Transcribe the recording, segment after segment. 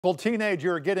Well,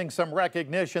 teenager getting some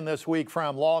recognition this week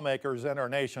from lawmakers in our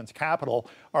nation's capital.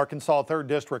 Arkansas 3rd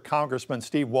District Congressman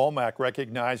Steve Womack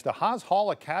recognized a Haas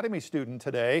Hall Academy student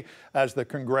today as the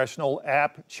Congressional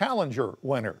App Challenger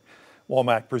winner.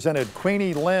 Womack presented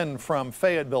Queenie Lynn from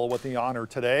Fayetteville with the honor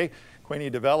today. Queenie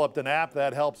developed an app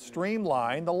that helps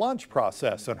streamline the lunch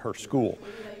process in her school.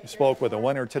 We spoke with a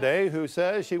winner today who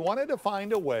says she wanted to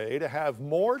find a way to have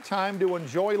more time to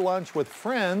enjoy lunch with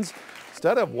friends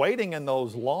instead of waiting in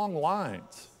those long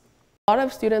lines. A lot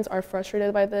of students are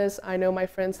frustrated by this. I know my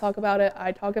friends talk about it,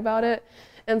 I talk about it,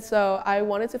 and so I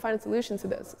wanted to find a solution to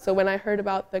this. So when I heard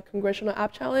about the Congressional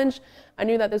App Challenge, I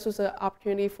knew that this was an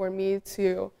opportunity for me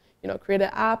to, create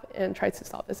an app and try to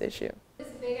solve this issue.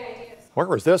 It's a big idea. Where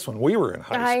was this when we were in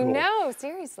high school? I know,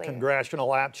 seriously.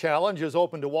 Congressional App Challenge is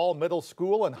open to all middle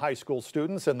school and high school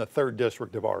students in the 3rd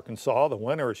District of Arkansas. The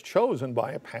winner is chosen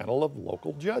by a panel of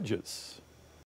local judges.